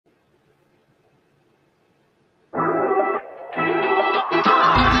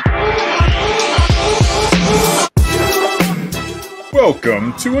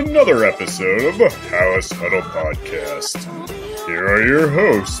Welcome to another episode of the House Huddle Podcast. Here are your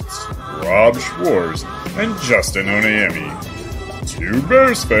hosts, Rob Schwartz and Justin Onayemi, two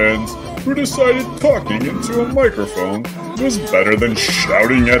Bears fans who decided talking into a microphone was better than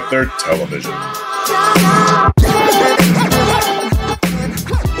shouting at their television.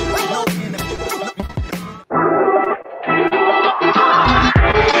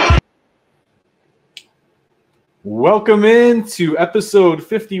 Welcome in to episode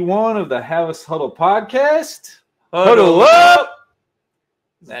 51 of the House Huddle Podcast. Huddle up!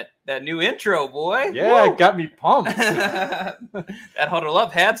 That new intro, boy. Yeah, it got me pumped. That huddle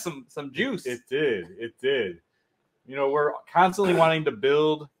up had some juice. It did. You know, we're constantly wanting to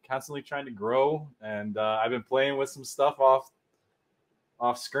build, constantly trying to grow, and I've been playing with some stuff off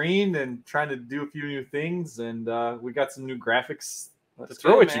screen and trying to do a few new things, and we got some new graphics to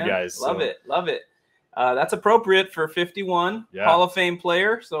throw at you guys. Love it. That's appropriate for 51, Hall of Fame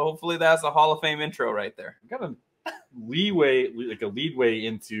player. So hopefully that's a Hall of Fame intro right there. Got a leadway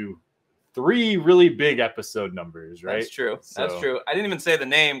into 3 really big episode numbers, right? That's true. I didn't even say the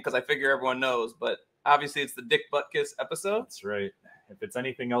name because I figure everyone knows, but obviously it's the Dick Butkus episode. That's right. If it's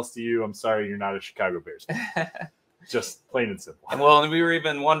anything else to you, I'm sorry you're not a Chicago Bears fan. Just plain and simple. And we were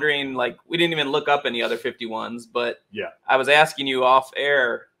even wondering, like, we didn't even look up any other 51s, but yeah, I was asking you off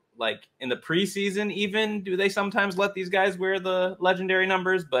air, like in the preseason even, do they sometimes let these guys wear the legendary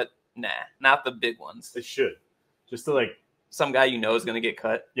numbers? But nah, not the big ones. They should. Just to, like, some guy you know is going to get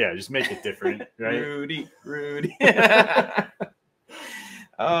cut. Yeah, just make it different, right? Rudy.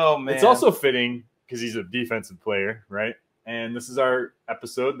 Oh, man. It's also fitting because he's a defensive player, right? And this is our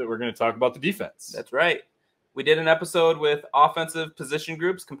episode that we're going to talk about the defense. That's right. We did an episode with offensive position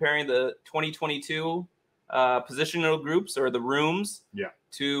groups comparing the 2022 positional groups, or the rooms,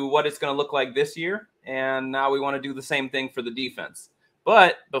 to what it's going to look like this year. And now we want to do the same thing for the defense.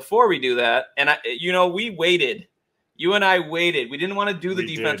 But before we do that, and we waited. You and I waited. We didn't want to do the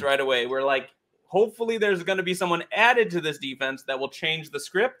defense right away. We're like, hopefully there's going to be someone added to this defense that will change the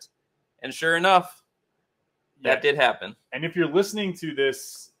script. And sure enough, that did happen. And if you're listening to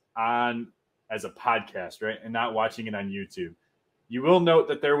this as a podcast, right, and not watching it on YouTube, you will note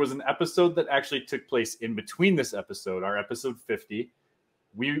that there was an episode that actually took place in between this episode, our episode 50.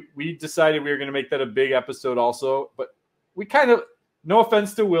 We decided we were going to make that a big episode also, but we kind of, no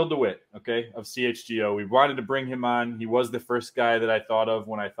offense to Will DeWitt, okay, of CHGO. We wanted to bring him on. He was the first guy that I thought of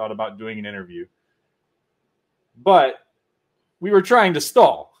when I thought about doing an interview. But we were trying to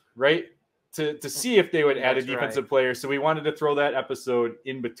stall, right, to see if they would add a defensive player. So we wanted to throw that episode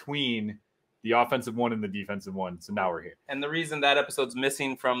in between the offensive one and the defensive one. So now we're here. And the reason that episode's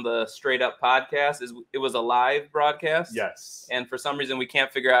missing from the Straight Up podcast is it was a live broadcast. Yes. And for some reason, we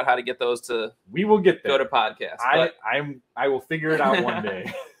can't figure out how to get those to We will get there. Go to podcast. I will figure it out one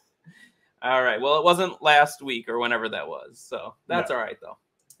day. All right. Well, it wasn't last week or whenever that was. So that's all right, though.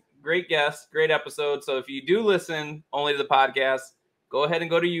 Great guest. Great episode. So if you do listen only to the podcast, go ahead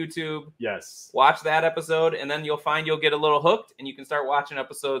and go to YouTube. Yes. Watch that episode, and then you'll get a little hooked, and you can start watching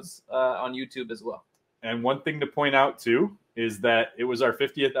episodes on YouTube as well. And one thing to point out, too, is that it was our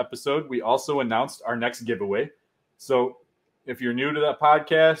 50th episode. We also announced our next giveaway. So if you're new to that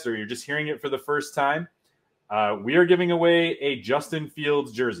podcast or you're just hearing it for the first time, we are giving away a Justin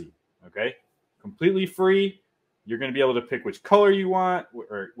Fields jersey, okay? Completely free. You're going to be able to pick which color you want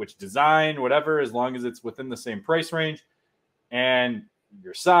or which design, whatever, as long as it's within the same price range and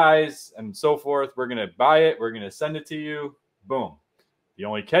your size and so forth. We're going to buy it. We're going to send it to you. Boom. The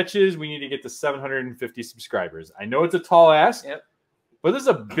only catch is we need to get to 750 subscribers. I know it's a tall ask, but this is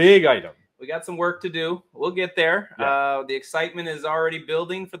a big item. We got some work to do. We'll get there. Yep. The excitement is already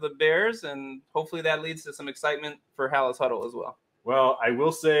building for the Bears, and hopefully that leads to some excitement for House Huddle as well. Well, I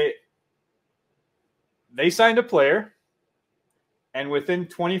will say they signed a player, and within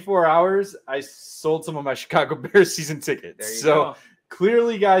 24 hours, I sold some of my Chicago Bears season tickets. So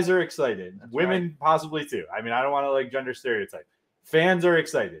clearly guys are excited. That's Women possibly too. I mean, I don't want to gender stereotype. Fans are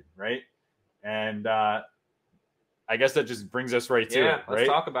excited, right? And I guess that just brings us right to it, right? Let's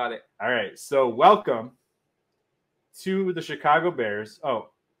talk about it. All right. So welcome to the Chicago Bears. Oh,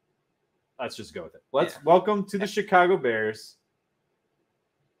 let's just go with it. Welcome to the Chicago Bears.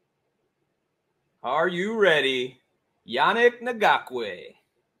 Are you ready? Yannick Ngakoue.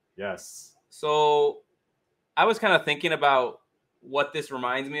 Yes. So I was kind of thinking about what this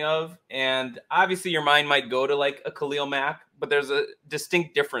reminds me of. And obviously your mind might go to like a Khalil Mack, but there's a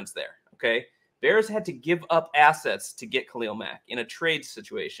distinct difference there. Okay. Bears had to give up assets to get Khalil Mack in a trade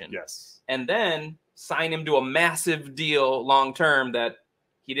situation. Yes. And then sign him to a massive deal long-term that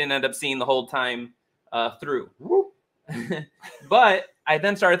he didn't end up seeing the whole time through. Whoop. But I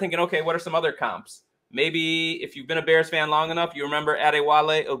then started thinking, okay, what are some other comps? Maybe if you've been a Bears fan long enough, you remember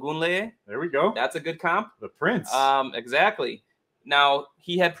Adewale Ogunleye. There we go. That's a good comp. The Prince. Exactly. Now,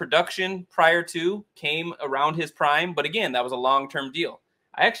 he had production prior to, came around his prime, but again, that was a long-term deal.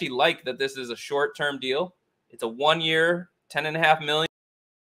 I actually like that this is a short-term deal. It's a 1 year, $10.5 million.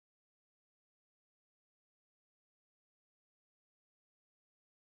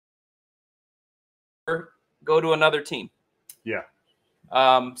 Go to another team. Yeah.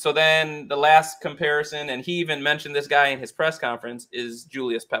 So then the last comparison, and he even mentioned this guy in his press conference, is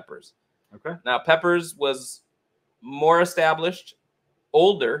Julius Peppers. Okay. Now, Peppers was more established,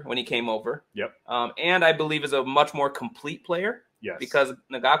 older when he came over. Yep. And I believe is a much more complete player. Yes. Because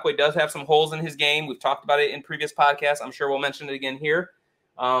Ngakoue does have some holes in his game. We've talked about it in previous podcasts. I'm sure we'll mention it again here.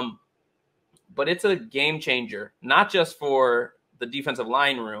 But it's a game changer, not just for the defensive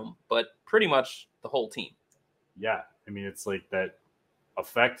line room, but pretty much the whole team. Yeah. I mean, it's like that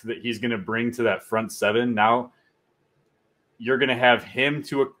effect that he's going to bring to that front seven. Now you're going to have him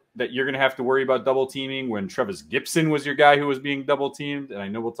that you're going to have to worry about double teaming when Travis Gibson was your guy who was being double teamed. And I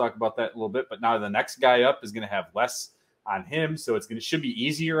know we'll talk about that a little bit, but now the next guy up is going to have less on him. So should be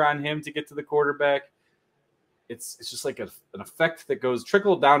easier on him to get to the quarterback. It's just like an effect that goes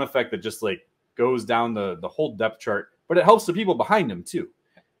trickle down effect that just like goes down the whole depth chart, but it helps the people behind him too.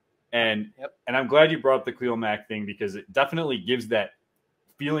 And I'm glad you brought up the Khalil Mack thing because it definitely gives that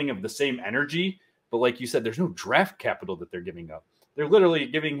feeling of the same energy. But like you said, there's no draft capital that they're giving up. They're literally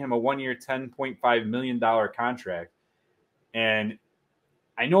giving him a 1 year, $10.5 million contract. And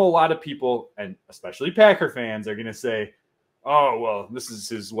I know a lot of people, and especially Packer fans, are going to say, oh, well, this is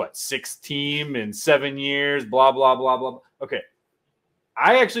his, sixth team in 7 years, blah, blah, blah, blah. Okay.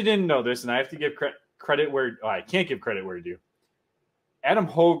 I actually didn't know this, and I have to give credit where I can't give credit where due. Adam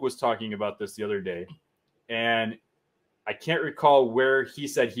Hogue was talking about this the other day, and I can't recall where he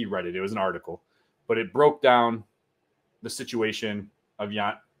said he read it. It was an article, but it broke down the situation of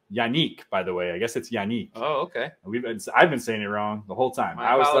Yannick, by the way. I guess it's Yannick. Oh, okay. I've been saying it wrong the whole time.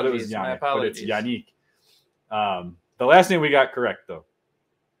 I always thought it was Yannick, but it's Yannick. The last name we got correct, though.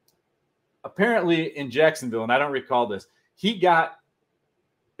 Apparently in Jacksonville, and I don't recall this, he got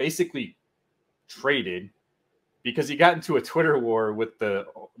basically traded because he got into a Twitter war with the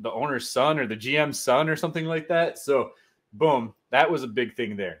owner's son or the GM's son or something like that. So, boom, that was a big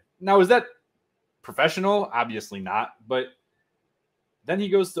thing there. Now, is that professional? Obviously not. But then he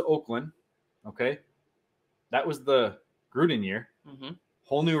goes to Oakland. Okay. That was the Gruden year. Mm-hmm.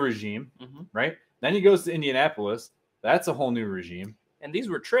 Whole new regime, right? Then he goes to Indianapolis. That's a whole new regime. And these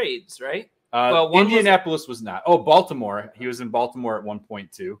were trades, right? Well, Indianapolis was not. Oh, Baltimore. He was in Baltimore at one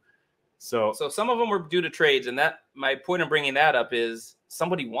point too. So some of them were due to trades, and that my point of bringing that up is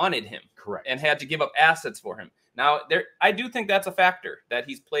somebody wanted him, correct, and had to give up assets for him. Now, I do think that's a factor that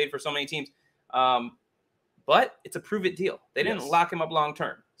he's played for so many teams, but it's a prove-it deal. They didn't lock him up long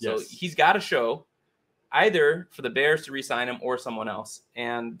term, so he's got to show either for the Bears to re-sign him or someone else.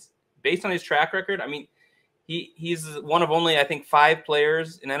 And based on his track record, I mean, he's one of only I think 5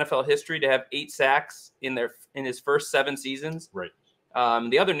 players in NFL history to have 8 sacks in his first 7 seasons. Right.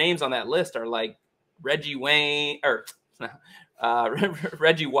 The other names on that list are like Reggie White.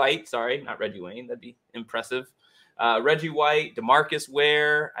 Sorry, not Reggie Wayne. That'd be impressive. Reggie White, DeMarcus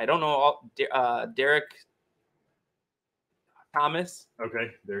Ware. I don't know. Derek Thomas.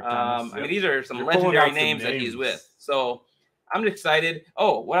 Okay. Derek Thomas. I mean, these are some legendary names that he's with. So I'm excited.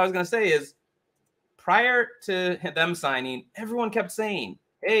 Oh, what I was going to say is prior to them signing, everyone kept saying,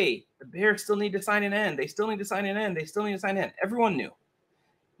 hey, the Bears still need to sign an end. They still need to sign an end. They still need to sign an end. Everyone knew.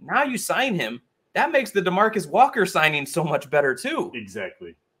 Now you sign him. That makes the DeMarcus Walker signing so much better too.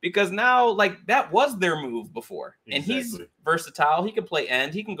 Exactly. Because now, like, that was their move before. Exactly. And he's versatile. He can play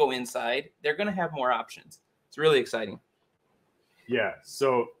end. He can go inside. They're going to have more options. It's really exciting. Yeah.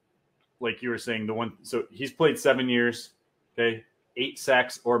 So, like you were saying, so he's played 7 years. Okay. 8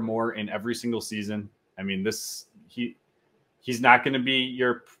 sacks or more in every single season. I mean, he's not going to be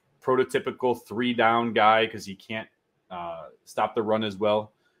your prototypical 3-down guy because he can't stop the run as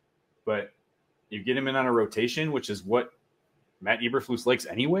well. But you get him in on a rotation, which is what Matt Eberflus likes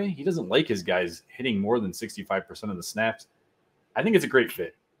anyway. He doesn't like his guys hitting more than 65% of the snaps. I think it's a great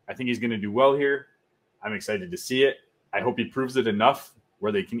fit. I think he's going to do well here. I'm excited to see it. I hope he proves it enough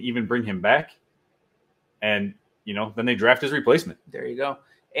where they can even bring him back. And, then they draft his replacement. There you go.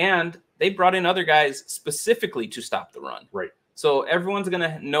 And they brought in other guys specifically to stop the run. Right. So everyone's going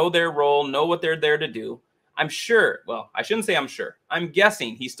to know their role, know what they're there to do. I'm sure. Well, I shouldn't say I'm sure. I'm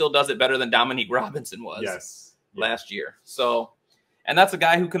guessing he still does it better than Dominique Robinson was last year. So, and that's a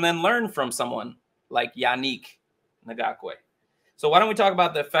guy who can then learn from someone like Yannick Ngakoue. So why don't we talk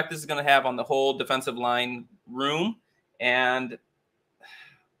about the effect this is going to have on the whole defensive line room? And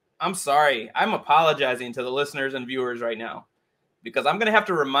I'm sorry, I'm apologizing to the listeners and viewers right now because I'm going to have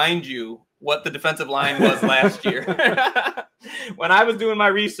to remind you what the defensive line was last year. When I was doing my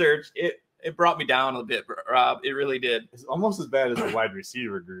research, it brought me down a bit, Rob. It really did. It's almost as bad as the wide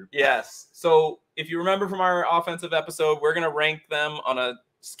receiver group. Yes. So if you remember from our offensive episode, we're going to rank them on a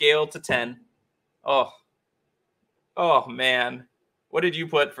scale to 10. Oh, man. What did you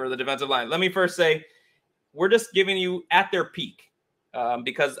put for the defensive line? Let me first say, we're just giving you at their peak.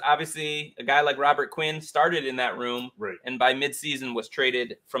 Because obviously a guy like Robert Quinn started in that room, right, and by midseason was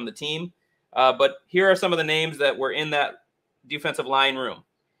traded from the team. But here are some of the names that were in that defensive line room.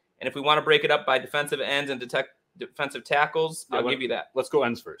 And if we want to break it up by defensive ends and defensive tackles, I'll give you that. Let's go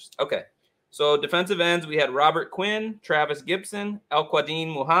ends first. Okay. So defensive ends, we had Robert Quinn, Travis Gibson,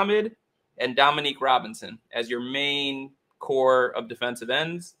 El-Quadin Muhammad, and Dominique Robinson as your main core of defensive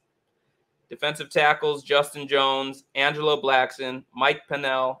ends. Defensive tackles, Justin Jones, Angelo Blackson, Mike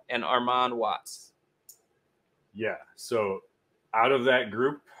Pennell, and Armand Watts. Yeah, so out of that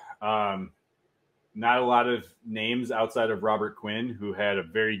group, not a lot of names outside of Robert Quinn, who had a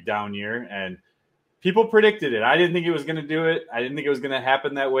very down year, and people predicted it. I didn't think it was going to do it. I didn't think it was going to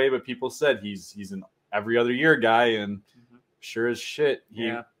happen that way, but people said he's an every other year guy, and sure as shit,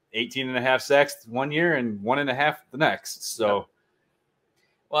 18 and a half sacks one year and 1.5 the next. So. Yep.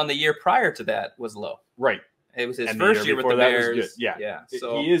 Well, and the year prior to that was low. Right. It was his first year with the Bears. Yeah.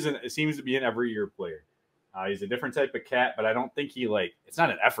 So it seems to be an every year player. He's a different type of cat, but I don't think it's not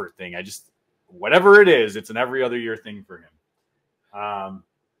an effort thing. Whatever it is, it's an every other year thing for him.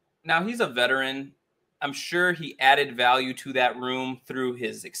 Now he's a veteran. I'm sure he added value to that room through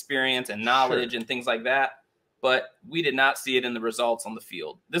his experience and knowledge and things like that. But we did not see it in the results on the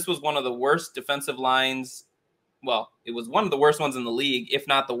field. This was one of the worst defensive lines. Well, it was one of the worst ones in the league, if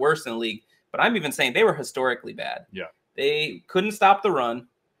not the worst in the league. But I'm even saying they were historically bad. Yeah. They couldn't stop the run.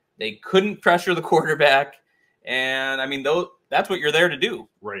 They couldn't pressure the quarterback. And, I mean, that's what you're there to do.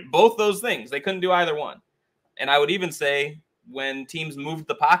 Right. Both those things. They couldn't do either one. And I would even say when teams moved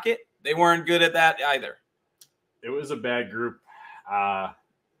the pocket, they weren't good at that either. It was a bad group. I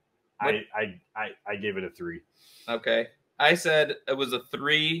gave it a 3. Okay. I said it was a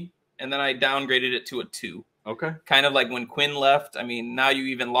 3, and then I downgraded it to a 2. Okay. Kind of like when Quinn left. I mean, now you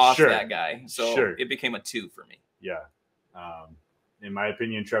even lost that guy. So it became a 2 for me. Yeah. In my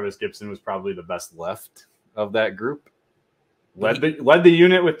opinion, Travis Gibson was probably the best left of that group. Led the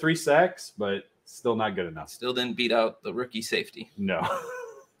unit with 3 sacks, but still not good enough. Still didn't beat out the rookie safety. No.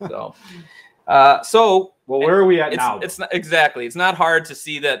 So where are we at now? It's not, exactly. It's not hard to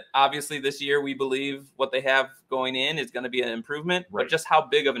see that obviously this year we believe what they have going in is going to be an improvement, but just how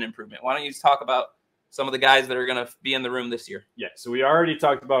big of an improvement? Why don't you just talk about some of the guys that are going to be in the room this year? Yeah, so we already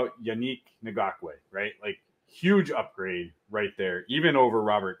talked about Yannick Ngakoue, right? Like, huge upgrade right there, even over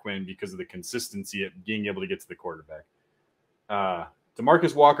Robert Quinn because of the consistency at being able to get to the quarterback.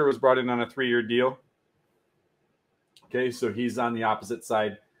 DeMarcus Walker was brought in on a 3-year deal. Okay, so he's on the opposite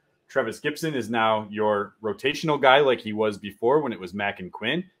side. Travis Gibson is now your rotational guy like he was before when it was Mack and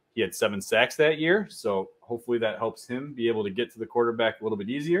Quinn. He had 7 sacks that year, so hopefully that helps him be able to get to the quarterback a little bit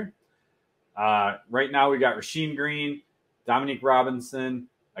easier. Right now we got Rasheem Green, Dominique Robinson,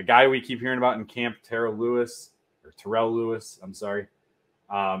 a guy we keep hearing about in camp, Terrell Lewis, I'm sorry.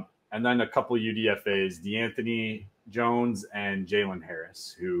 And then a couple UDFAs, DeAnthony Jones and Jalen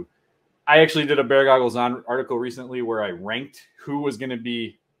Harris, who I actually did a Bear Goggles On article recently where I ranked who was going to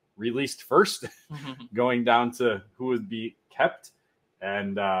be released first, going down to who would be kept.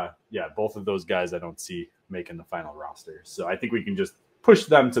 And both of those guys I don't see making the final roster. So I think we can just push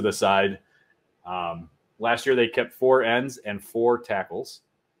them to the side. Last year they kept 4 ends and 4 tackles.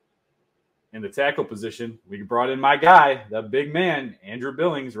 In the tackle position, we brought in my guy, the big man, Andrew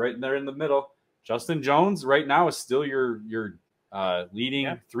Billings, right there in the middle. Justin Jones right now is still your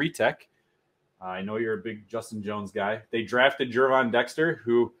leading 3-tech. I know you're a big Justin Jones guy. They drafted Jervon Dexter,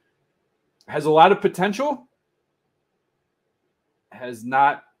 who has a lot of potential, has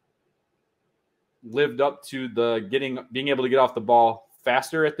not lived up to being able to get off the ball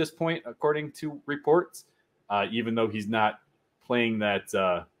faster at this point, according to reports, even though he's not playing that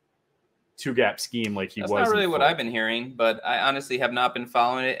 2-gap scheme like he was. That's not really what I've been hearing, but I honestly have not been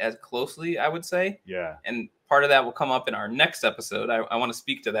following it as closely, I would say. Yeah. And part of that will come up in our next episode. I want to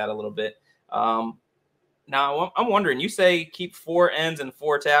speak to that a little bit. Now, I'm wondering, you say keep 4 ends and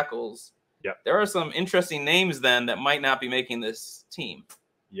 4 tackles. Yep. There are some interesting names then that might not be making this team.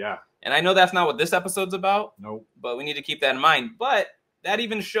 Yeah. And I know that's not what this episode's about. Nope. But we need to keep that in mind. But that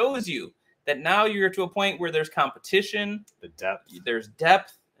even shows you that now you're to a point where there's competition. There's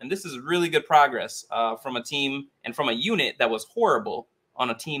depth. And this is really good progress from a team and from a unit that was horrible on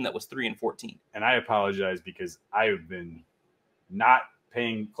a team that was 3-14. And I apologize because I have been not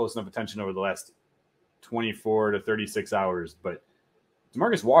paying close enough attention over the last 24 to 36 hours, but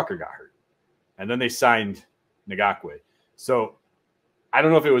DeMarcus Walker got hurt. And then they signed Ngakoue. So I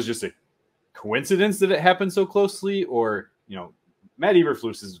don't know if it was just a coincidence that it happened so closely, or, Matt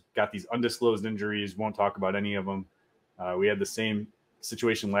Eberflus has got these undisclosed injuries, won't talk about any of them. We had the same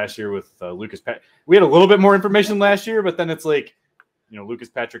situation last year with Lucas Patrick. We had a little bit more information last year, but then it's like, Lucas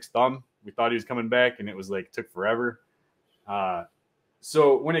Patrick's thumb. We thought he was coming back, and it was like took forever.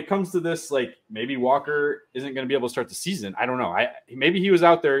 So when it comes to this, like maybe Walker isn't going to be able to start the season. I don't know. Maybe he was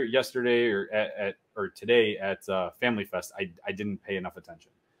out there yesterday or today at Family Fest. I didn't pay enough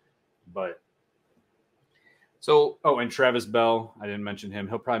attention, but. And Travis Bell, I didn't mention him.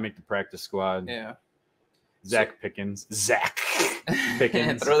 He'll probably make the practice squad. Yeah. Zach Pickens. Throw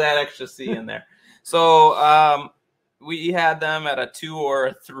that extra C in there. So we had them at a 2 or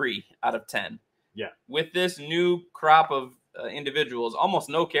a 3 out of 10. Yeah. With this new crop of individuals, almost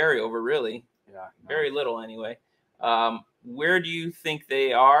no carryover, really. Yeah. Very little, anyway. Where do you think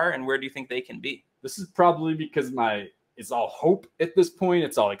they are, and where do you think they can be? This is probably because it's all hope at this point.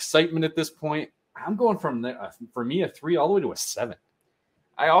 It's all excitement at this point. I'm going from for me a 3 all the way to a 7.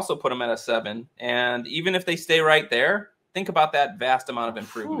 I also put them at a 7, and even if they stay right there, think about that vast amount of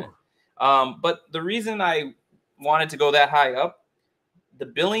improvement. But the reason I wanted to go that high up, the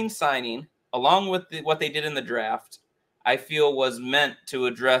Billings signing, along with what they did in the draft, I feel was meant to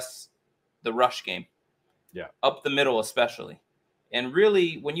address the rush game. Yeah. Up the middle especially. And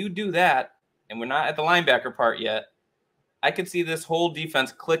really, when you do that, and we're not at the linebacker part yet, I could see this whole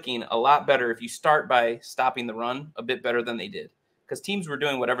defense clicking a lot better if you start by stopping the run a bit better than they did. Because teams were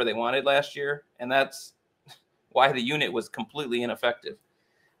doing whatever they wanted last year, and that's why the unit was completely ineffective.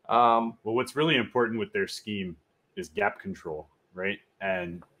 Well, what's really important with their scheme is gap control, right?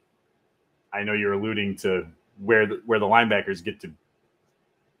 And I know you're alluding to where the linebackers get to.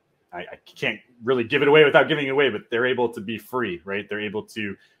 I can't really give it away without giving it away, but they're able to be free, right? They're able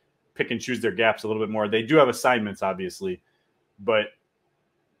to pick and choose their gaps a little bit more. They do have assignments, obviously, but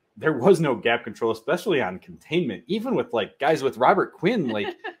there was no gap control, especially on containment, even with like guys with Robert Quinn, like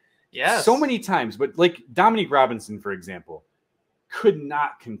yes, so many times. But like Dominique Robinson, for example, could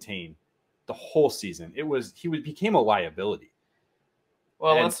not contain the whole season. He became a liability.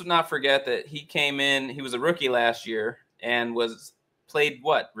 Well, let's not forget that he came in. He was a rookie last year and played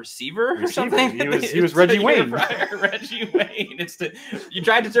what, receiver or something? He was Reggie Wayne. Reggie Wayne. You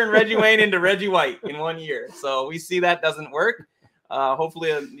tried to turn Reggie Wayne into Reggie White in 1 year. So we see that doesn't work.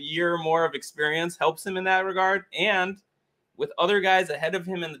 Hopefully a year or more of experience helps him in that regard. And with other guys ahead of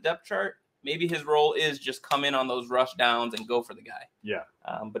him in the depth chart, maybe his role is just come in on those rush downs and go for the guy. Yeah.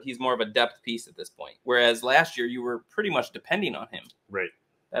 But he's more of a depth piece at this point. Whereas last year you were pretty much depending on him. Right.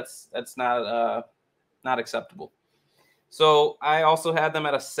 That's not acceptable. So I also had them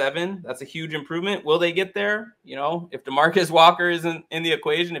at a 7. That's a huge improvement. Will they get there? If DeMarcus Walker isn't in the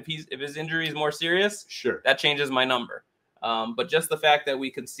equation, if his injury is more serious, sure, that changes my number. But just the fact that we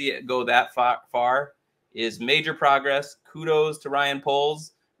could see it go that far is major progress. Kudos to Ryan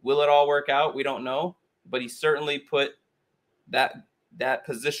Poles. Will it all work out? We don't know, but he certainly put that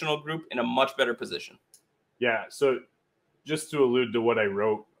positional group in a much better position. Yeah. So just to allude to what I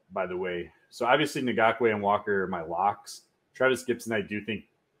wrote, by the way. So obviously Ngakoue and Walker are my locks. Travis Gibson, I do think,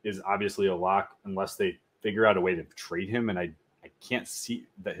 is obviously a lock unless they figure out a way to trade him. And I can't see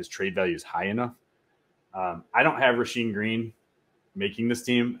that his trade value is high enough. I don't have Rasheem Green making this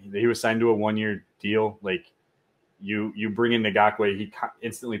team. He was signed to a 1-year deal. Like you bring in Ngakoue, he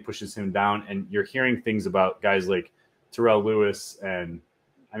instantly pushes him down. And you're hearing things about guys like Terrell Lewis. And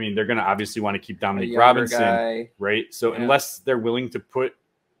I mean, they're going to obviously want to keep Dominique Robinson, guy. Right? So unless they're willing to put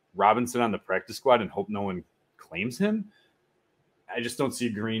Robinson on the practice squad and hope no one claims him, I just don't see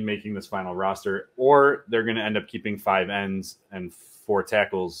Green making this final roster, or they're going to end up keeping 5 ends and 4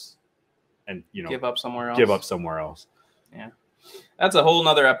 tackles and, give up somewhere else. Yeah. That's a whole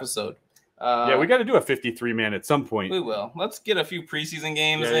nother episode. We got to do a 53-man at some point. We will. Let's get a few preseason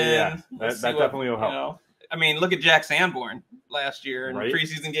games in. Yeah. That definitely will help. I mean, look at Jack Sanborn last year in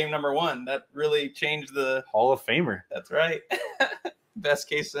preseason game number 1. That really changed the Hall of Famer. That's right. Best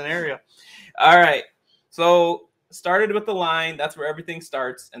case scenario. All right. So started with the line. That's where everything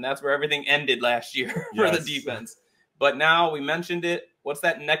starts. And that's where everything ended last year for the defense. But now we mentioned it. What's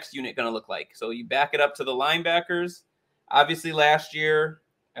that next unit going to look like? So you back it up to the linebackers. Obviously last year,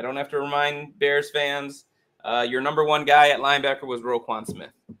 I don't have to remind Bears fans, your number 1 guy at linebacker was Roquan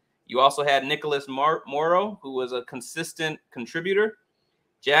Smith. You also had Nicholas Morrow, who was a consistent contributor.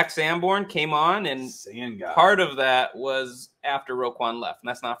 Jack Sanborn came on, and part of that was after Roquan left.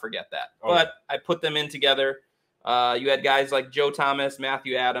 Let's not forget that. But I put them in together. You had guys like Joe Thomas,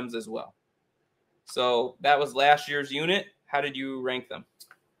 Matthew Adams as well. So that was last year's unit. How did you rank them?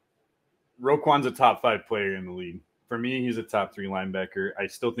 Roquan's a top 5 player in the league. For me, he's a top 3 linebacker. I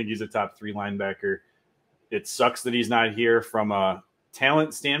still think he's a top 3 linebacker. It sucks that he's not here from a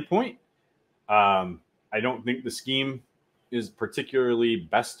talent standpoint. I don't think the scheme is particularly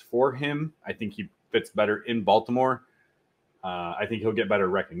best for him. I think he fits better in Baltimore. I think he'll get better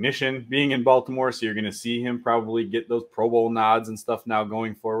recognition being in Baltimore. So you're going to see him probably get those Pro Bowl nods and stuff now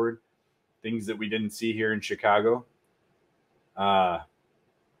going forward. Things that we didn't see here in Chicago. But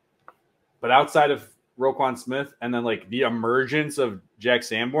outside of Roquan Smith and then like the emergence of Jack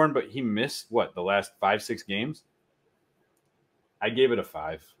Sanborn, but he missed the last 5-6 games. I gave it a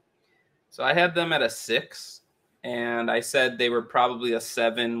 5. So I had them at a 6. And I said they were probably a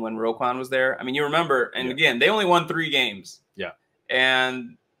 7 when Roquan was there. I mean, you remember, and again, they only won 3 games. Yeah.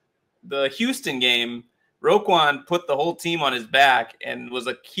 And the Houston game, Roquan put the whole team on his back and was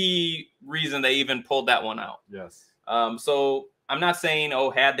a key reason they even pulled that one out. Yes. So I'm not saying,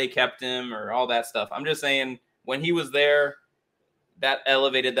 had they kept him or all that stuff. I'm just saying when he was there, that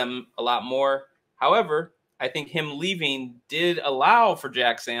elevated them a lot more. However, I think him leaving did allow for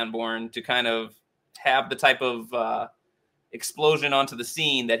Jack Sanborn to kind of have the type of explosion onto the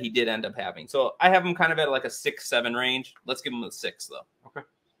scene that he did end up having. So I have him kind of at like a 6-7 range. Let's give him a 6 though. Okay.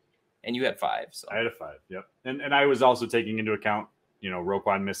 And you had 5. So I had a 5. Yep. And I was also taking into account,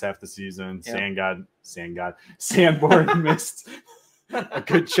 Roquan missed half the season. Yep. Sanborn missed a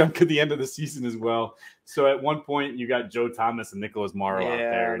good chunk of the end of the season as well. So at one point you got Joe Thomas and Nicholas Morrow out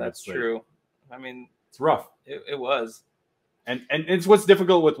there. Yeah, that's true. I mean, it's rough. It was. And it's what's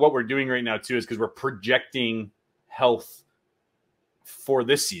difficult with what we're doing right now, too, is because we're projecting health for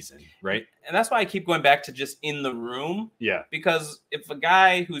this season, right? And that's why I keep going back to just in the room. Yeah. Because if a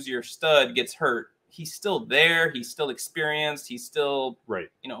guy who's your stud gets hurt, he's still there. He's still experienced. He's still,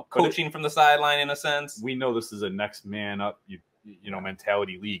 coaching from the sideline in a sense. We know this is a next man up,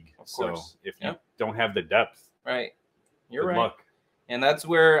 mentality league. Of course. So if you don't have the depth, right, you're good right. luck. And that's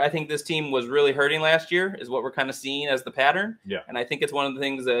where I think this team was really hurting last year, is what we're kind of seeing as the pattern. Yeah. And I think it's one of the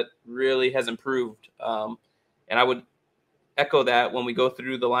things that really has improved. And I would echo that when we go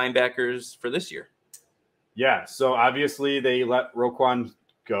through the linebackers for this year. Yeah. So obviously they let Roquan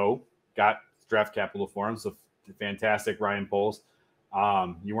go, got draft capital for him. So fantastic, Ryan Poles.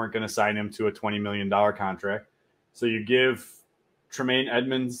 You weren't going to sign him to a $20 million contract. So you give Tremaine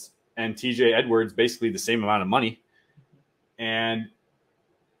Edmonds and TJ Edwards basically the same amount of money. And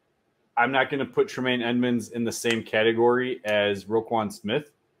I'm not going to put Tremaine Edmonds in the same category as Roquan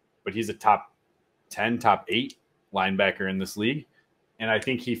Smith, but he's a top 10, top 8 linebacker in this league. And I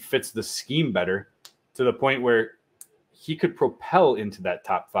think he fits the scheme better to the point where he could propel into that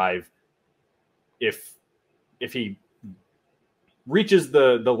top 5 if he reaches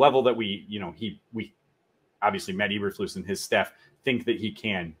the level that we obviously Matt Eberflus and his staff think that he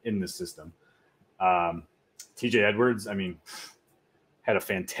can in this system. TJ Edwards, had a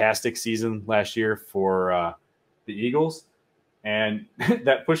fantastic season last year for the Eagles, and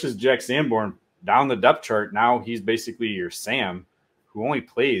that pushes Jack Sanborn down the depth chart. Now he's basically your Sam, who only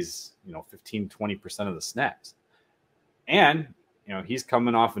plays 15-20% of the snaps, and he's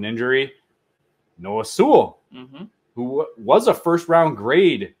coming off an injury. Noah Sewell, who was a first-round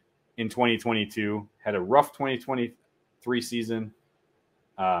grade in 2022, had a rough 2023 season.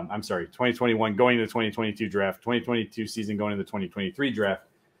 2021 going to the 2022 draft, 2022 season going to the 2023 draft.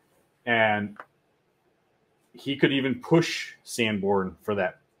 And he could even push Sanborn for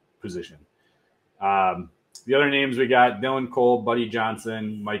that position. The other names we got, Dylan Cole, Buddy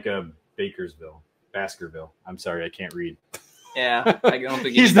Johnson, Micah Baskerville. I'm sorry, I can't read. Yeah, I don't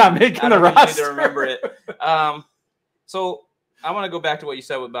think he's not making the roster. I don't need to remember it. So I want to go back to what you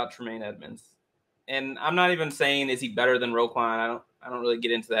said about Tremaine Edmonds. And I'm not even saying is he better than Roquan. I don't really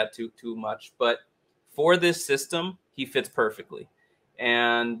get into that too much, but for this system, he fits perfectly.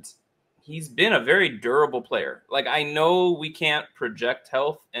 And he's been a very durable player. Like, I know we can't project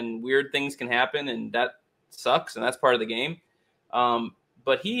health and weird things can happen, and that sucks, and that's part of the game.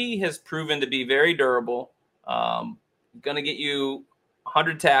 But he has proven to be very durable. Going to get you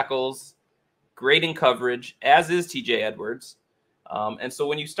 100 tackles, great in coverage, as is TJ Edwards. And so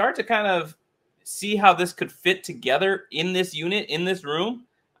when you start to kind of see how this could fit together in this unit, in this room,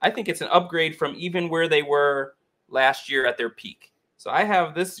 I think it's an upgrade from even where they were last year at their peak. So I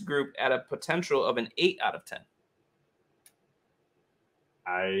have this group at a potential of an 8 out of 10.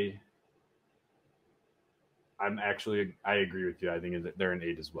 I agree with you. I think they're an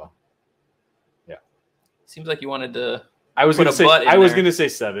 8 as well. Yeah. Seems like you wanted to. I was going to say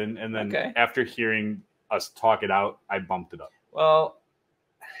 7, and then Okay. after hearing us talk it out, I bumped it up. Well,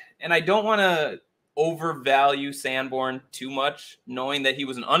 and I don't want to overvalue Sanborn too much, knowing that he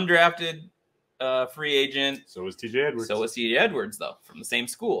was an undrafted free agent. So was TJ Edwards. So was TJ Edwards, though, from the same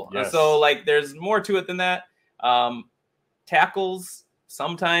school. Yes. So, like, there's more to it than that. Tackles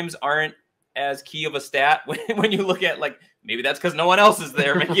sometimes aren't as key of a stat when you look at, like, maybe that's because no one else is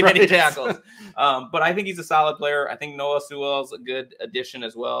there making any tackles. But I think he's a solid player. I think Noah Sewell's a good addition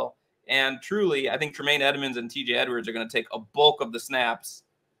as well. And truly, I think Tremaine Edmonds and TJ Edwards are going to take a bulk of the snaps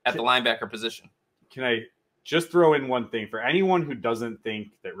at the linebacker position. Can I just throw in one thing for anyone who doesn't think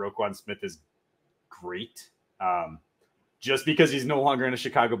that Roquan Smith is great? Just because he's no longer in a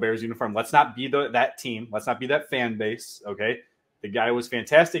Chicago Bears uniform, let's not be that team. Let's not be that fan base. Okay, the guy was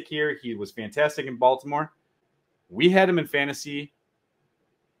fantastic here. He was fantastic in Baltimore. We had him in fantasy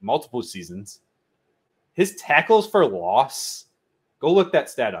multiple seasons. His tackles for loss, go look that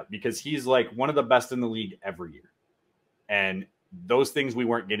stat up because he's like one of the best in the league every year. And those things we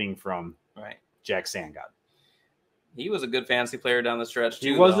weren't getting from Jack Sangod. He was a good fantasy player down the stretch,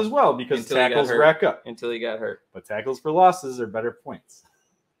 too. He was as well because tackles rack up. Until he got hurt. But tackles for losses are better points.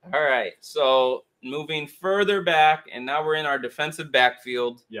 All right. So moving further back, and now we're in our defensive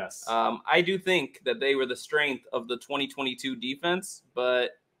backfield. Yes. I do think that they were the strength of the 2022 defense,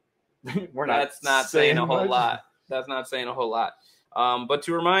 but that's not saying a whole lot. That's not saying a whole lot. But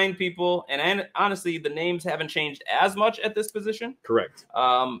to remind people, and honestly, the names haven't changed as much at this position. Correct.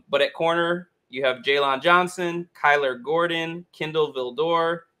 But at corner, you have Jalen Johnson, Kyler Gordon, Kindle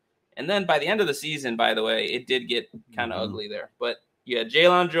Vildor. And then by the end of the season, by the way, it did get kind of ugly there. But you had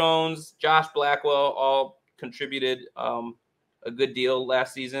Jalen Jones, Josh Blackwell, all contributed a good deal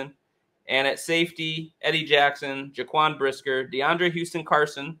last season. And at safety, Eddie Jackson, Jaquan Brisker, DeAndre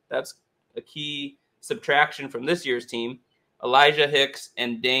Houston-Carson. That's a key subtraction from this year's team. Elijah Hicks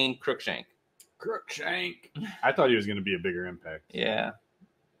and Dane Cruikshank. I thought he was going to be a bigger impact. Yeah.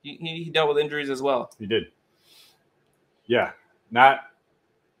 He dealt with injuries as well. He did. Yeah. Not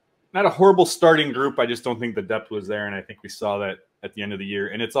a horrible starting group. I just don't think the depth was there, and I think we saw that at the end of the year.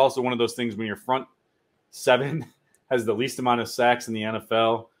 And it's also one of those things when your front 7 has the least amount of sacks in the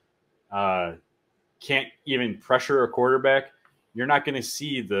NFL, can't even pressure a quarterback, you're not going to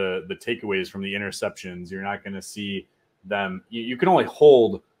see the takeaways from the interceptions. You're not going to see them. You can only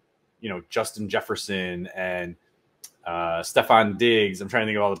hold, Justin Jefferson and Stephon Diggs. I'm trying to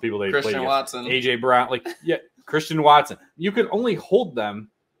think of all the people they played. Christian Watson, AJ Brown, Christian Watson. You can only hold them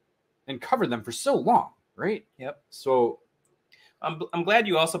and cover them for so long, right? Yep. So I'm glad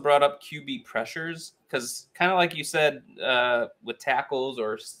you also brought up QB pressures because kind of like you said with tackles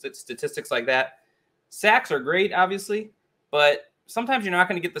or statistics like that, sacks are great, obviously, but sometimes you're not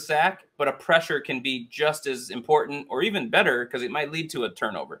going to get the sack, but a pressure can be just as important or even better because it might lead to a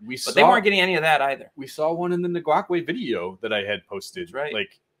turnover. They weren't getting any of that either. We saw one in the Ngakoue video that I had posted. Right.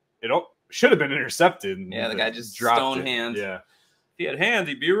 Like, it should have been intercepted. Yeah, the guy just dropped stone it. hands. Yeah. If he had hands,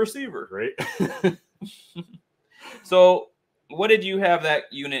 he'd be a receiver. Right. So what did you have that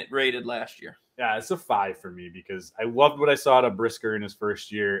unit rated last year? Yeah, it's a 5 for me because I loved what I saw out of Brisker in his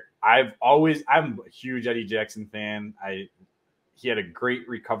first year. I'm a huge Eddie Jackson fan. He had a great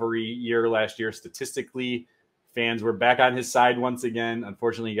recovery year last year. Statistically, fans were back on his side once again.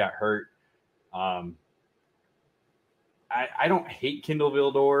 Unfortunately, he got hurt. I don't hate Kindle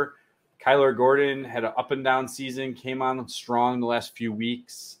Vildor. Kyler Gordon had an up and down season, came on strong the last few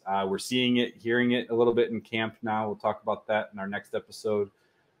weeks. We're seeing it, hearing it a little bit in camp now. We'll talk about that in our next episode.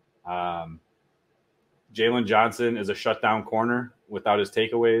 Jalen Johnson is a shutdown corner without his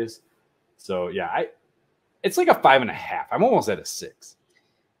takeaways. So, yeah, it's like a 5.5. I'm almost at a 6.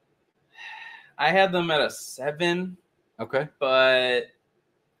 I had them at a 7. Okay. But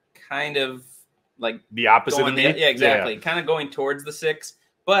kind of like the opposite of me. Yeah, exactly. Yeah. Kind of going towards the 6.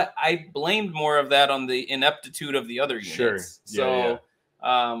 But I blamed more of that on the ineptitude of the other units. Sure.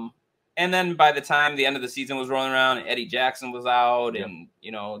 So, and then by the time the end of the season was rolling around, Eddie Jackson was out, and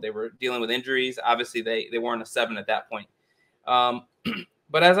they were dealing with injuries. Obviously, they weren't a 7 at that point.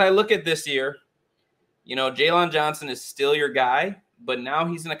 But as I look at this year, Jalen Johnson is still your guy, but now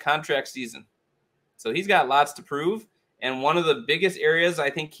he's in a contract season, so he's got lots to prove. And one of the biggest areas I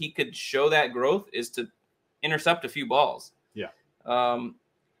think he could show that growth is to intercept a few balls. Yeah.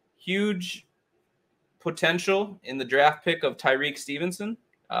 Huge potential in the draft pick of Tyreek Stevenson.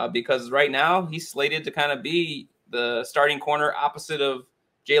 Because right now he's slated to kind of be the starting corner opposite of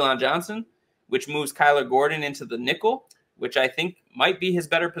Jalen Johnson, which moves Kyler Gordon into the nickel. which I think might be his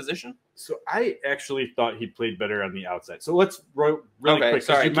better position. So I actually thought he played better on the outside. So let's really quick.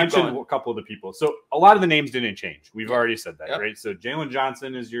 Sorry, you mentioned a couple of the people. So a lot of the names didn't change. We've already said that, right? So Jalen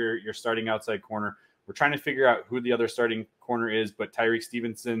Johnson is your starting outside corner. We're trying to figure out who the other starting corner is, but Tyreek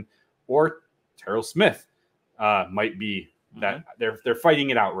Stevenson or Terrell Smith might be that. They're fighting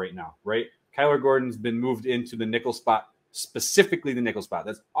it out right now, right? Kyler Gordon's been moved into the nickel spot, specifically the nickel spot.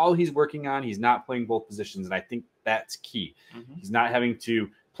 That's all he's working on. He's not playing both positions, and I think that's key. He's not having to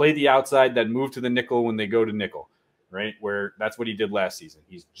play the outside, then move to the nickel when they go to nickel, right? Where that's what he did last season.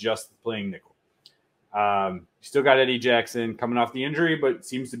 He's just playing nickel. You still got Eddie Jackson coming off the injury, but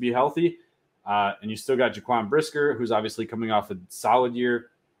seems to be healthy. And you still got Jaquan Brisker, who's obviously coming off a solid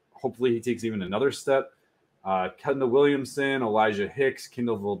year. Hopefully he takes even another step. Kendall Williamson, Elijah Hicks,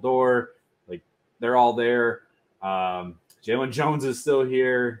 Kendall Vildor, like they're all there. Jalen Jones is still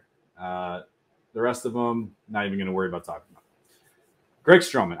here. The rest of them, not even going to worry about talking about. Greg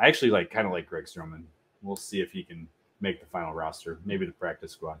Stroman. I actually kind of like Greg Stroman. We'll see if he can make the final roster, maybe the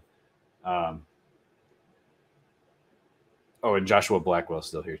practice squad. And Joshua Blackwell's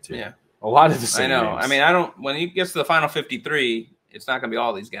still here too. Yeah. A lot of the same I know. names. I mean, when he gets to the final 53, it's not going to be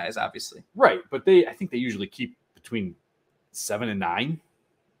all these guys, obviously. Right, but I think they usually keep between 7 and 9.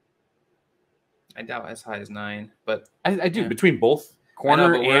 I doubt as high as 9, but I do between both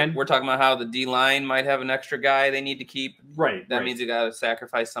corner and we're talking about how the D line might have an extra guy they need to keep. Right. That means you got to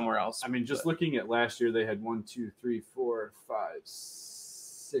sacrifice somewhere else. I mean, looking at last year, they had 1, 2, 3, 4, 5,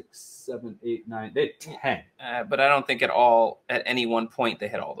 6, 7, 8, 9. They had 10. But I don't think at any one point they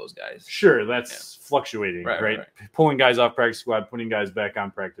had all those guys. Sure, that's fluctuating, right? Pulling guys off practice squad, putting guys back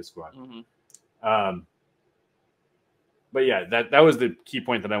on practice squad. But yeah, that was the key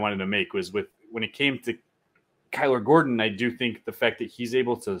point that I wanted to make was when it came to Kyler Gordon, I do think the fact that he's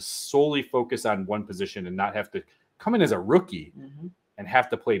able to solely focus on one position and not have to come in as a rookie and have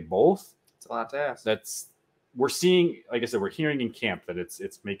to play both. It's a lot to ask. We're seeing, like I said, we're hearing in camp that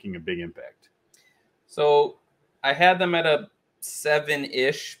it's making a big impact. So I had them at a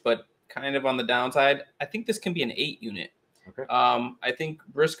 7-ish, but kind of on the downside. I think this can be an 8 unit. Okay. I think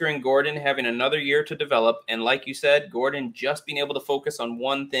Brisker and Gordon having another year to develop. And like you said, Gordon just being able to focus on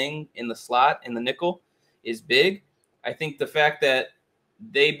one thing in the slot, in the nickel, is big. I think the fact that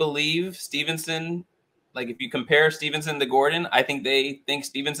they believe Stevenson, like if you compare Stevenson to Gordon, I think they think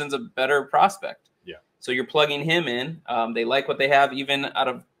Stevenson's a better prospect. Yeah. So you're plugging him in. They like what they have even out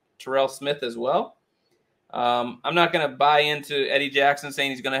of Terrell Smith as well. I'm not going to buy into Eddie Jackson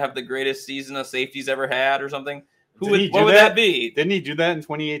saying he's going to have the greatest season of safeties ever had or something. What would that be? Didn't he do that in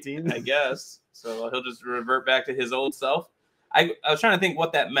 2018? I guess. So he'll just revert back to his old self. I was trying to think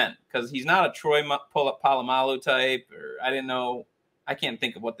what that meant because he's not a Troy Polamalu type, or I didn't know. I can't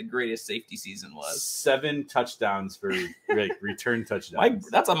think of what the greatest safety season was. 7 touchdowns for return touchdowns.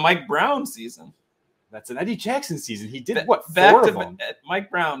 That's a Mike Brown season. That's an Eddie Jackson season. He did 4 of them.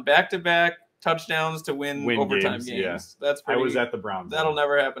 Mike Brown back-to-back touchdowns to win overtime games. Yeah. That's pretty, I was at the Browns. That'll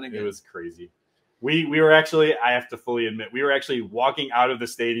never happen again. It was crazy. We were actually, I have to fully admit, we were actually walking out of the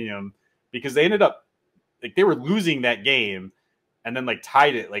stadium because they ended up they were losing that game and then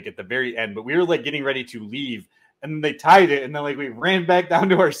tied it at the very end. But we were getting ready to leave and then they tied it and then we ran back down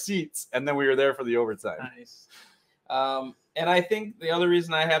to our seats and then we were there for the overtime. Nice. And I think the other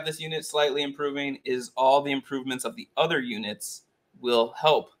reason I have this unit slightly improving is all the improvements of the other units will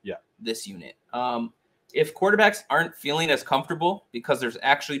help this unit. If quarterbacks aren't feeling as comfortable because there's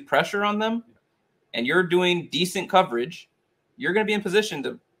actually pressure on them and you're doing decent coverage, you're going to be in position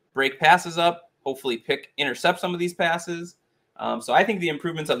to break passes up, hopefully intercept some of these passes. So I think the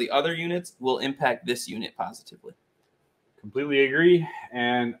improvements of the other units will impact this unit positively. Completely agree.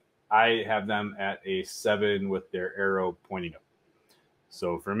 And I have them at a 7 with their arrow pointing up.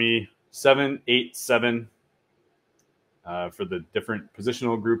 So for me, 7, 8, 7 for the different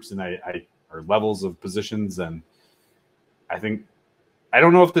positional groups and or levels of positions. And I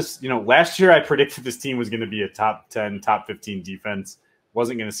don't know if this, last year I predicted this team was going to be a top 10, top 15 defense.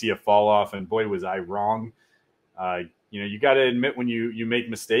 Wasn't going to see a fall off. And boy, was I wrong. You got to admit when you make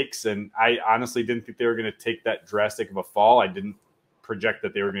mistakes. And I honestly didn't think they were going to take that drastic of a fall. I didn't project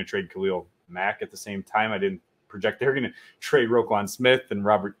that they were going to trade Khalil Mack at the same time. I didn't project they were going to trade Roquan Smith and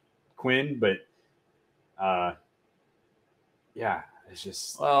Robert Quinn. But, it's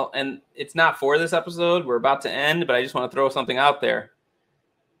just. Well, and it's not for this episode. We're about to end, but I just want to throw something out there.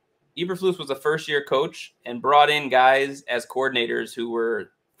 Eberflus was a first-year coach and brought in guys as coordinators who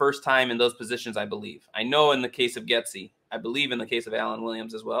were first time in those positions, I believe. I know in the case of Getsy. I believe in the case of Alan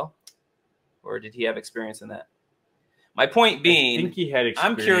Williams as well. Or did he have experience in that? My point being, I think he had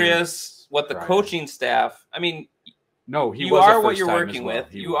experience. I'm curious what the coaching staff – No, he you was are a what you're first-time working as well.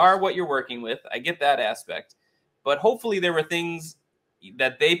 with. He You was. are what you're working with. I get that aspect. But hopefully there were things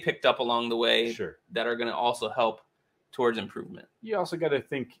that they picked up along the way Sure. that are going to also help towards improvement. You also got to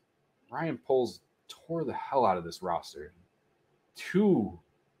think Ryan Poles tore the hell out of this roster to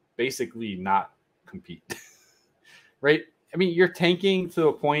basically not compete. Right? I mean, you're tanking to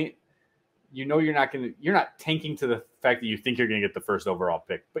a point, you know you're not tanking to the fact that you think you're going to get the first overall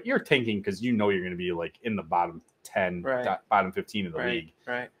pick, but you're tanking because you know you're going to be like in the bottom 10, bottom 15 of the league.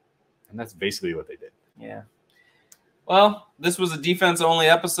 Right. And that's basically what they did. Yeah. Well, this was a defense-only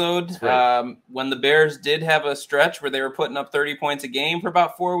episode. Right. When the Bears did have a stretch where they were putting up 30 points a game for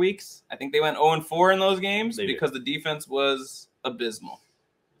about 4 weeks, I think they went 0-4 in those games because the defense was abysmal.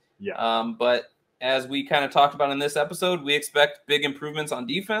 Yeah. But as we kind of talked about in this episode, we expect big improvements on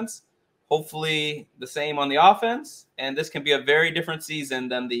defense, hopefully the same on the offense, and this can be a very different season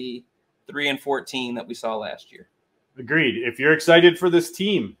than the 3-14 that we saw last year. Agreed. If you're excited for this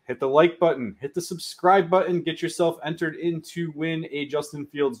team, hit the like button, hit the subscribe button, get yourself entered in to win a Justin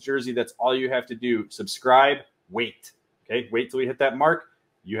Fields jersey. That's all you have to do. Subscribe, wait. Okay? Wait till we hit that mark.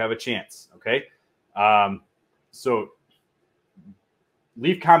 You have a chance. Okay? So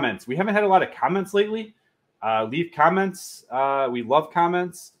leave comments. We haven't had a lot of comments lately. Leave comments. We love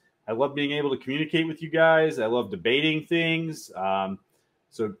comments. I love being able to communicate with you guys. I love debating things.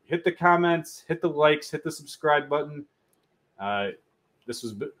 So hit the comments, hit the likes, hit the subscribe button.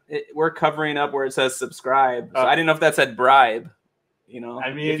 We're covering up where it says subscribe. So I didn't know if that said bribe. You know,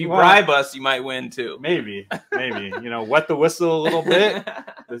 I mean, if you bribe us, you might win too. Maybe. Wet the whistle a little bit.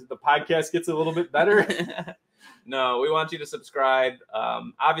 The podcast gets a little bit better. No, we want you to subscribe.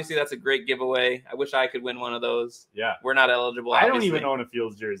 Obviously, that's a great giveaway. I wish I could win one of those. Yeah. We're not eligible, obviously. I don't even own a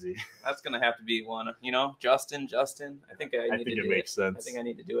Fields jersey. That's going to have to be one. Justin. I think I need to do it. I think it makes sense. I think I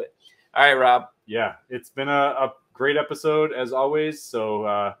need to do it. All right, Rob. Yeah, it's been a great episode as always.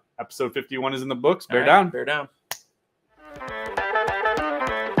 So episode 51 is in the books. Bear down. Bear down.